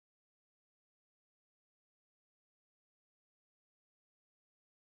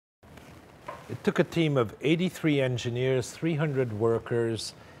took a team of 83 engineers, 300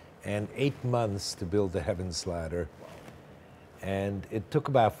 workers, and 8 months to build the Heavens Ladder. And it took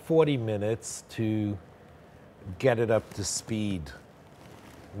about 40 minutes to get it up to speed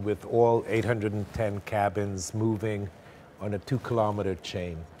with all 810 cabins moving on a 2-kilometer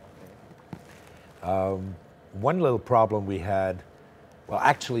chain. One little problem we had, well,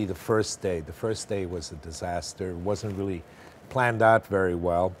 actually the first day was a disaster. It wasn't really planned out very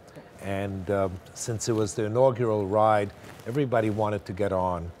well. And since it was the inaugural ride, everybody wanted to get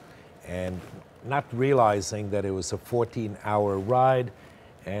on. And not realizing that it was a 14-hour ride,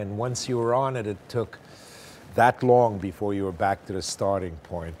 and once you were on it, it took that long before you were back to the starting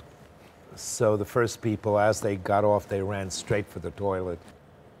point. So the first people, as they got off, they ran straight for the toilet.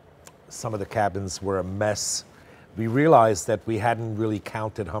 Some of the cabins were a mess. We realized that we hadn't really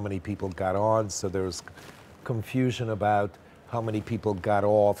counted how many people got on, so there was confusion about how many people got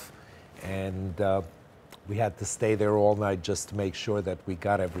off, and we had to stay there all night just to make sure that we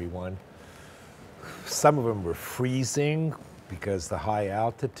got everyone. Some of them were freezing because the high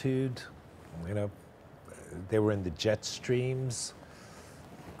altitude, you know, they were in the jet streams.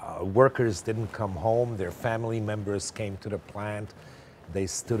 Workers didn't come home. Their family members came to the plant. They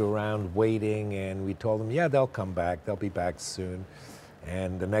stood around waiting, and we told them, yeah, they'll come back. They'll be back soon.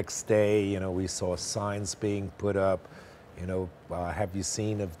 And the next day, you know, we saw signs being put up, you know, have you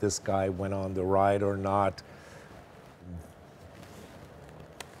seen if this guy went on the ride or not?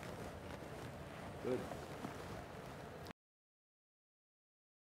 Good.